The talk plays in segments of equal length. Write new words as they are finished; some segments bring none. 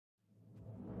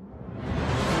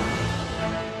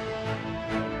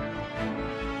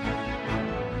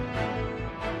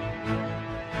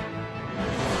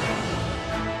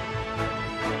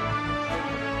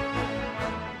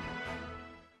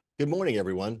Good morning,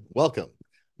 everyone. Welcome.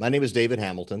 My name is David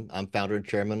Hamilton. I'm founder and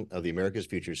chairman of the America's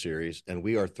Future Series, and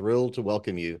we are thrilled to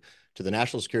welcome you to the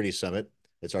National Security Summit.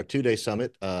 It's our two-day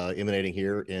summit emanating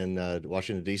here in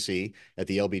Washington, D.C. at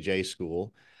the LBJ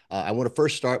School. I want to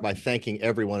first start by thanking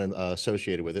everyone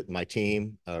associated with it, my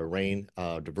team, Rain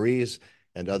DeVries,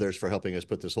 and others for helping us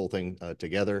put this whole thing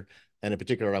together. And in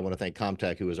particular, I want to thank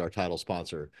Comtech, who is our title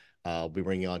sponsor. I'll be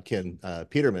bringing on Ken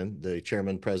Peterman, the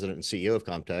chairman, president, and CEO of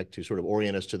Comtech, to sort of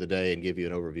orient us to the day and give you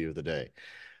an overview of the day.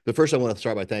 But first, I want to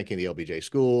start by thanking the LBJ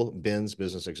School, BIN's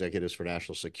Business Executives for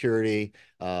National Security,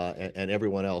 and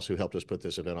everyone else who helped us put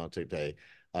this event on today.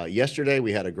 Yesterday,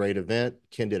 we had a great event.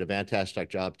 Ken did a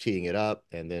fantastic job teeing it up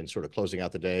and then sort of closing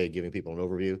out the day, giving people an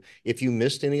overview. If you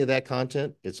missed any of that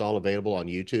content, it's all available on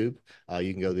YouTube.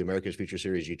 You can go to the America's Future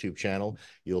Series YouTube channel.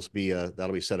 You'll be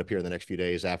that'll be set up here in the next few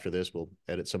days. After this, we'll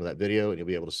edit some of that video, and you'll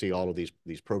be able to see all of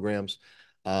these programs.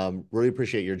 Really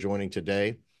appreciate your joining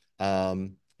today.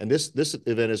 And this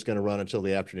event is going to run until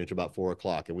the afternoon to about 4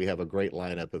 o'clock, and we have a great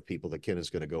lineup of people that Ken is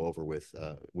going to go over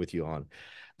with you on.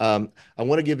 I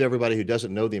want to give everybody who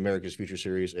doesn't know the America's Future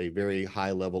Series a very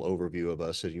high-level overview of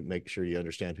us, so you make sure you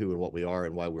understand who and what we are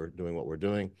and why we're doing what we're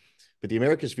doing. But the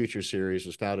America's Future Series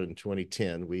was founded in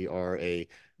 2010. We are a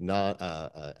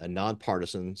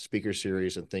nonpartisan speaker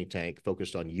series and think tank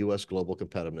focused on U.S. global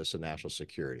competitiveness and national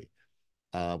security.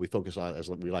 We focus on,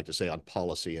 as we like to say, on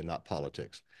policy and not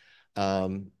politics.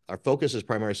 Our focus is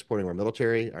primarily supporting our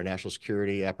military, our national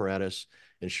security apparatus,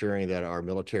 ensuring that our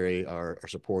military are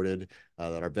supported,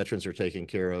 that our veterans are taken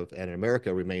care of, and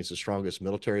America remains the strongest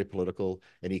military, political,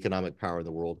 and economic power in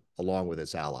the world, along with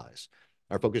its allies.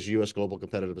 Our focus is U.S. global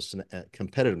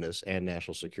competitiveness and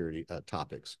national security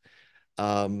topics.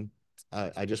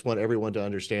 I just want everyone to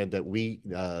understand that we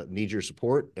need your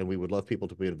support, and we would love people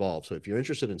to be involved. So if you're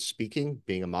interested in speaking,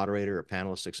 being a moderator, a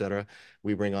panelist, et cetera,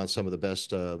 we bring on some of the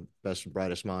best and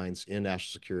brightest minds in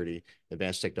national security,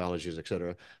 advanced technologies, et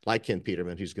cetera, like Ken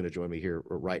Peterman, who's going to join me here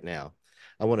right now.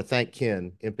 I want to thank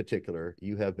Ken in particular.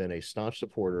 You have been a staunch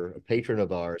supporter, a patron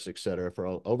of ours, et cetera, for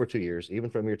over 2 years,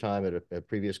 even from your time at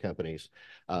previous companies.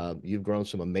 You've grown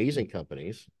some amazing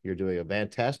companies. You're doing a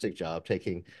fantastic job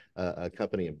taking a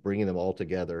company and bringing them all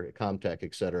together, Comtech,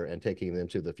 et cetera, and taking them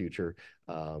to the future,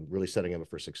 really setting them up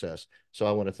for success. So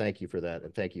I want to thank you for that,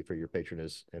 and thank you for your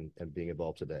patronage and being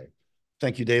involved today.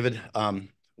 Thank you, David.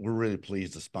 We're really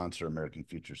pleased to sponsor American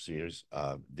Future Series.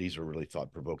 These are really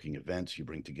thought-provoking events. You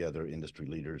bring together industry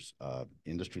leaders,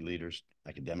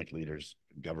 academic leaders,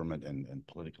 government and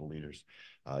political leaders.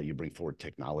 You bring forward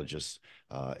technologists,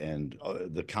 and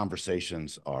the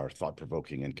conversations are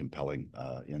thought-provoking and compelling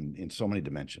in so many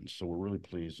dimensions. So we're really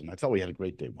pleased, and I thought we had a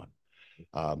great day one.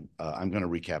 I'm going to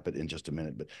recap it in just a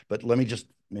minute, but let me just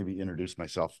maybe introduce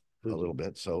myself a little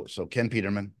bit. So Ken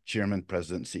Peterman, Chairman,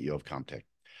 President, and CEO of Comtech.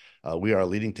 We are a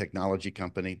leading technology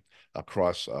company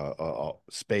across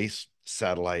space,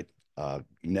 satellite,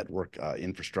 network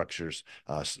infrastructures,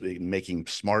 making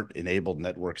smart enabled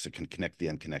networks that can connect the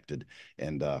unconnected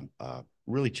and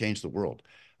really change the world.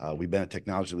 We've been a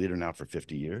technology leader now for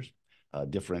 50 years,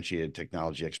 differentiated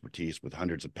technology expertise with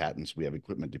hundreds of patents. We have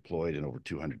equipment deployed in over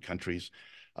 200 countries.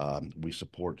 We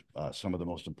support some of the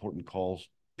most important calls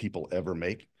people ever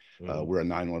make. We're a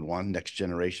 911, next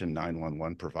generation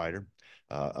 911 provider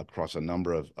across a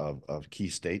number of key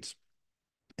states.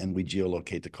 And we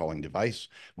geolocate the calling device.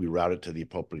 We route it to the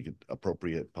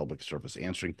appropriate public service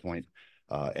answering point.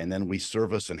 And then we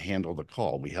service and handle the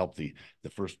call. We help the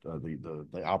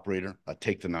operator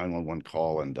take the 911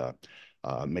 call and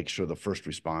make sure the first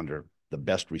responder, the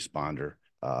best responder,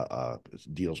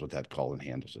 deals with that call and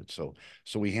handles it.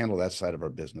 So we handle that side of our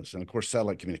business. And of course,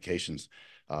 satellite communications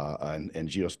and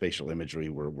geospatial imagery,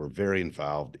 we're very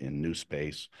involved in new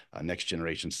space, next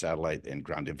generation satellite and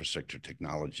ground infrastructure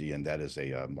technology. And that is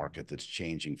a market that's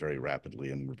changing very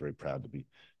rapidly, and we're very proud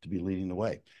to be leading the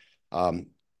way.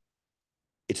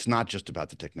 It's not just about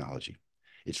the technology.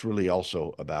 It's really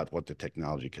also about what the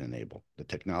technology can enable. The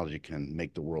technology can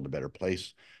make the world a better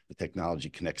place. The technology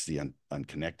connects the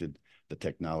unconnected. The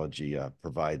technology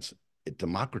it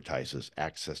democratizes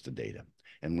access to data.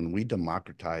 And when we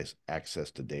democratize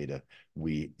access to data,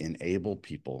 we enable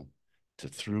people to,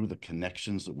 through the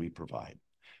connections that we provide,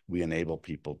 we enable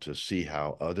people to see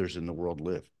how others in the world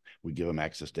live. We give them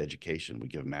access to education. We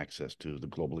give them access to the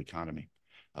global economy.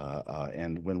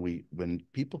 And when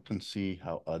people can see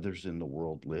how others in the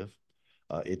world live,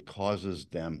 it causes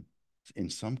them, in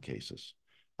some cases,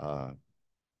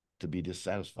 to be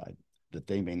dissatisfied, that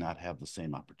they may not have the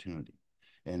same opportunity.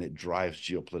 And it drives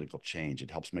geopolitical change.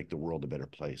 It helps make the world a better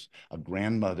place. A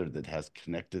grandmother that's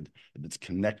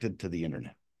connected to the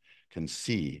internet can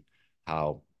see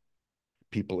how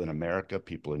people in America,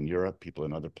 people in Europe, people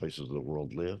in other places of the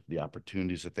world live, the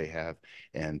opportunities that they have.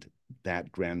 And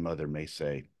that grandmother may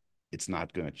say, it's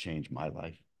not going to change my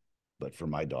life, but for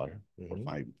my daughter or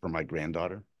for my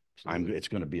granddaughter, it's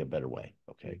going to be a better way.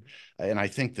 Okay. And I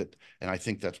think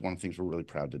that's one of the things we're really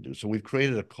proud to do. So we've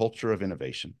created a culture of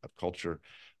innovation, a culture,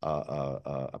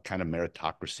 a kind of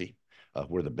meritocracy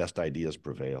where the best ideas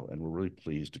prevail. And we're really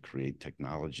pleased to create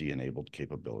technology-enabled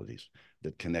capabilities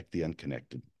that connect the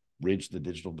unconnected, bridge the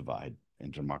digital divide,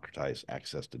 and democratize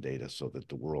access to data so that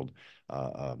the world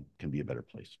can be a better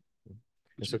place.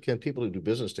 And so, Ken, people who do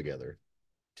business together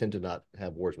tend to not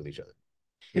have wars with each other.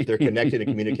 If they're connected and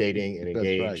communicating and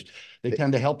engaged, right. They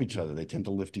tend to help each other. They tend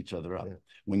to lift each other up. Yeah.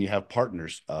 When you have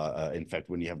partners, in fact,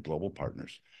 when you have global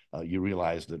partners, you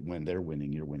realize that when they're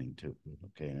winning, you're winning too.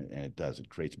 Okay, and it does. It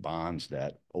creates bonds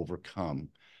that overcome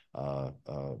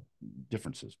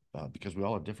differences because we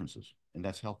all have differences, and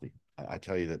that's healthy. I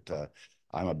tell you that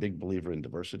I'm a big believer in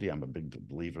diversity. I'm a big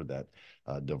believer that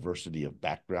diversity of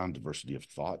background, diversity of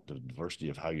thought, the diversity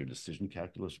of how your decision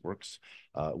calculus works.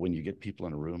 When you get people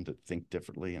in a room that think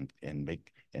differently and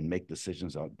make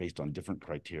decisions based on different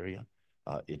criteria,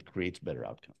 it creates better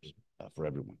outcomes for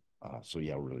everyone. So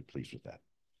yeah, we're really pleased with that.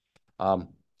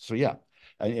 So yeah,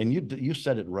 and you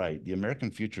said it right. The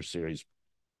American Future Series,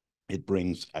 it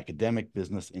brings academic,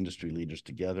 business, industry leaders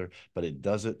together, but it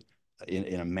does it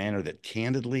in a manner that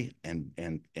candidly and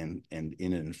in an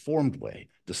informed way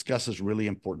discusses really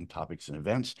important topics and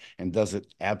events, and does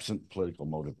it absent political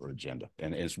motive or agenda.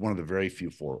 And it's one of the very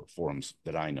few forums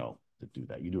that I know that do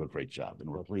that. You do a great job, and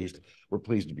we're pleased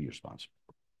to be your sponsor.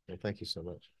 Well, thank you so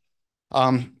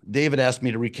much. David asked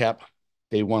me to recap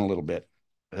day one a little bit.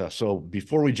 So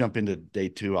before we jump into day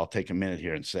two, I'll take a minute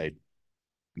here and say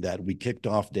that we kicked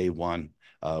off day one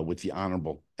with the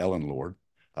Honorable Ellen Lord,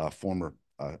 former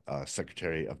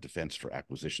Secretary of Defense for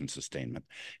Acquisition Sustainment.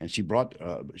 And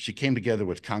she came together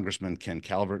with Congressman Ken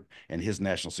Calvert and his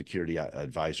National Security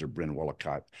Advisor, Bryn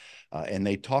Wollicott, and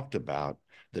they talked about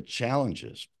the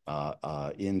challenges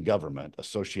in government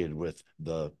associated with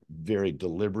the very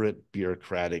deliberate,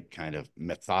 bureaucratic, kind of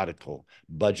methodical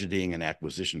budgeting and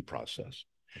acquisition process,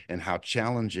 and how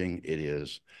challenging it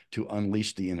is to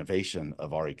unleash the innovation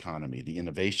of our economy, the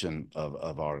innovation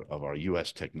of our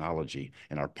U.S. technology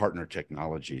and our partner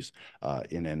technologies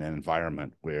in an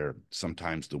environment where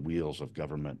sometimes the wheels of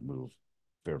government move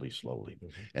fairly slowly.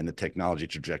 And the technology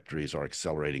trajectories are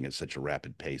accelerating at such a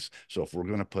rapid pace. So if we're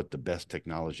going to put the best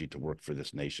technology to work for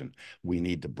this nation, we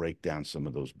need to break down some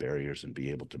of those barriers and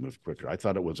be able to move quicker. I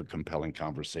thought it was a compelling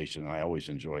conversation, and I always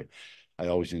enjoy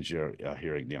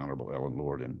hearing the Honorable Ellen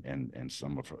Lord and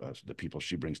some of the people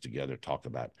she brings together talk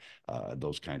about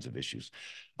those kinds of issues.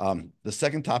 The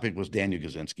second topic was Daniel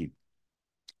Gazinski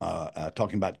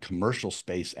talking about commercial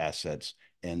space assets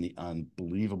and the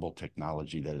unbelievable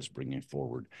technology that is bringing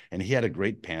forward. And he had a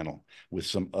great panel with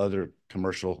some other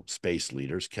commercial space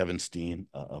leaders, Kevin Steen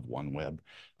of OneWeb,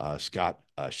 Scott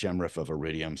Shemriff of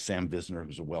Iridium, Sam Visner,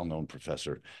 who's a well-known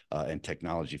professor and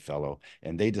technology fellow.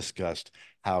 And they discussed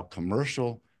how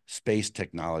commercial space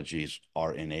technologies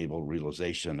are enable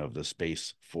realization of the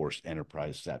Space Force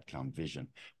Enterprise SATCOM vision,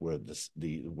 where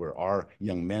where our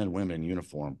young men and women in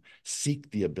uniform seek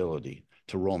the ability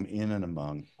to roam in and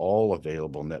among all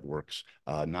available networks,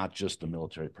 not just the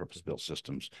military purpose-built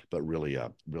systems, but really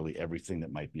everything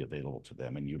that might be available to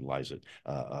them, and utilize it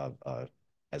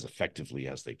as effectively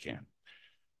as they can.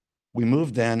 We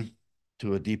moved then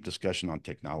to a deep discussion on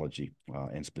technology,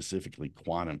 and specifically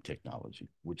quantum technology,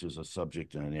 which is a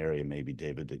subject in an area, maybe,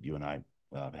 David, that you and I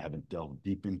haven't delved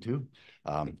deep into.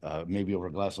 Maybe over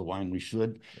a glass of wine we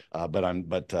should, but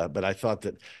I thought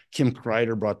that Kim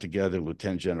Kreider brought together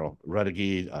Lieutenant General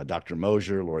Ruddigee, Dr.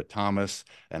 Mosier, Laura Thomas,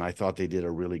 and I thought they did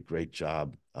a really great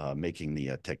job making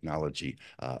the technology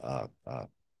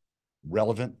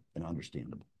relevant and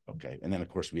understandable. Okay, and then of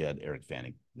course we had Eric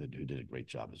Fanning, who did a great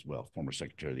job as well. Former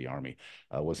Secretary of the Army,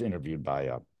 was interviewed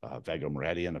by Vago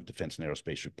Muradian of Defense and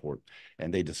Aerospace Report,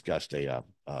 and they discussed a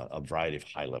variety of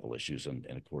high-level issues. And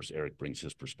of course Eric brings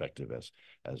his perspective as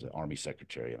an Army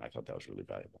Secretary, and I thought that was really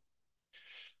valuable.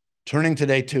 Turning to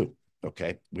day two.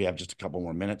 Okay, we have just a couple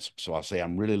more minutes, so I'll say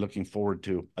I'm really looking forward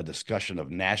to a discussion of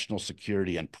national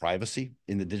security and privacy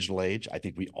in the digital age. I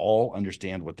think we all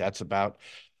understand what that's about.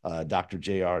 Dr.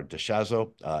 J.R.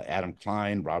 DeShazo, Adam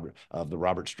Klein, Robert of the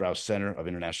Robert Strauss Center of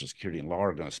International Security and Law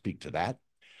are going to speak to that.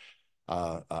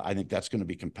 I think that's going to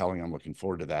be compelling. I'm looking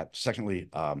forward to that. Secondly,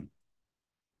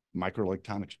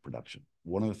 microelectronics production.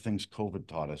 One of the things COVID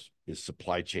taught us is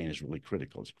supply chain is really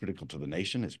critical. It's critical to the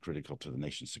nation. It's critical to the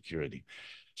nation's security.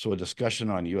 So a discussion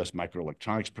on U.S.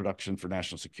 microelectronics production for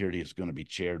national security is going to be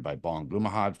chaired by Bong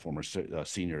Bumahad, former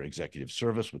senior executive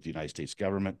service with the United States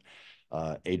government,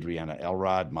 Adriana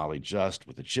Elrod, Molly Just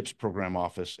with the CHIPS Program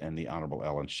Office, and the Honorable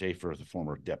Ellen Schaefer, the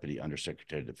former Deputy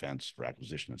Undersecretary of Defense for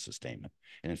Acquisition and Sustainment.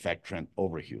 And in fact, Trent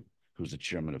Overhue, who's the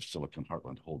chairman of Silicon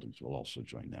Heartland Holdings, will also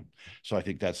join them. So I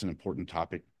think that's an important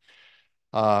topic.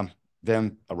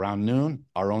 Then around noon,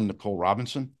 our own Nicole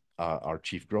Robinson, our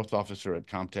chief growth officer at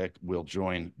Comtech, will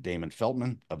join Damon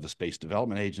Feltman of the Space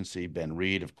Development Agency, Ben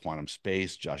Reed of Quantum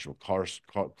Space, Joshua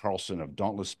Carlson of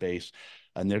Dauntless Space,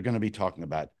 and they're going to be talking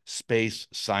about space,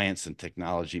 science, and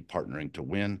technology partnering to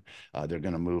win. They're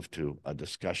going to move to a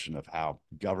discussion of how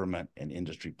government and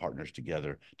industry partners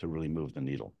together to really move the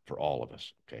needle for all of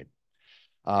us, okay?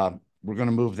 We're going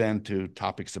to move then to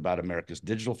topics about America's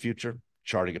digital future,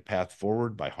 charting a path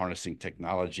forward by harnessing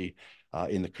technology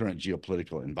in the current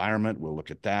geopolitical environment. We'll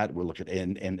look at that. We'll look at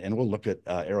and we'll look at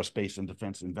aerospace and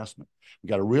defense investment. We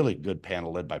got a really good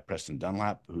panel led by Preston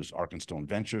Dunlap, who's Arkenstone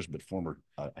Ventures, but former,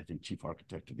 I think, chief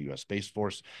architect of the U.S. Space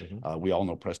Force. We all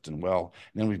know Preston well.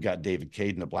 And then we've got David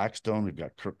Caden of Blackstone. We've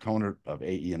got Kirk Conert of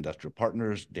AE Industrial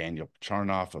Partners, Daniel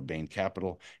Charnoff of Bain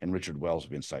Capital, and Richard Wells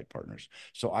of Insight Partners.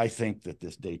 So I think that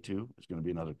this day two is going to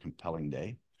be another compelling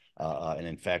day. And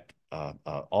in fact,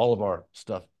 all of our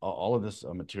stuff, all of this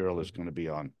material is going to be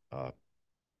on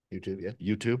YouTube, yeah.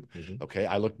 YouTube. Okay.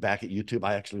 I looked back at YouTube.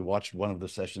 I actually watched one of the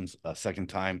sessions a second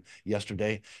time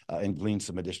yesterday and gleaned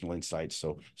some additional insights.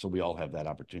 So we all have that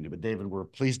opportunity. But David, we're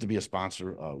pleased to be a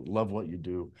sponsor. Love what you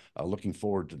do. Looking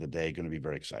forward to the day. Going to be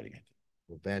very exciting.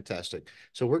 Well, fantastic.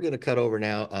 So we're going to cut over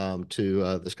now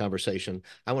to this conversation.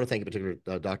 I want to thank in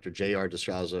particular Dr. J.R.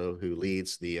 DeStrazo, who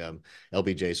leads the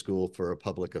LBJ School for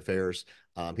Public Affairs.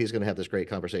 He's going to have this great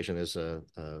conversation, as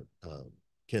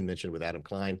Ken mentioned, with Adam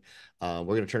Klein. We're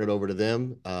going to turn it over to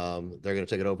them. They're going to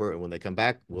take it over, and when they come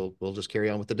back, we'll just carry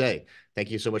on with the day.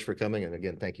 Thank you so much for coming, and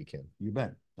again, thank you, Ken. You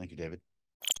bet. Thank you, David.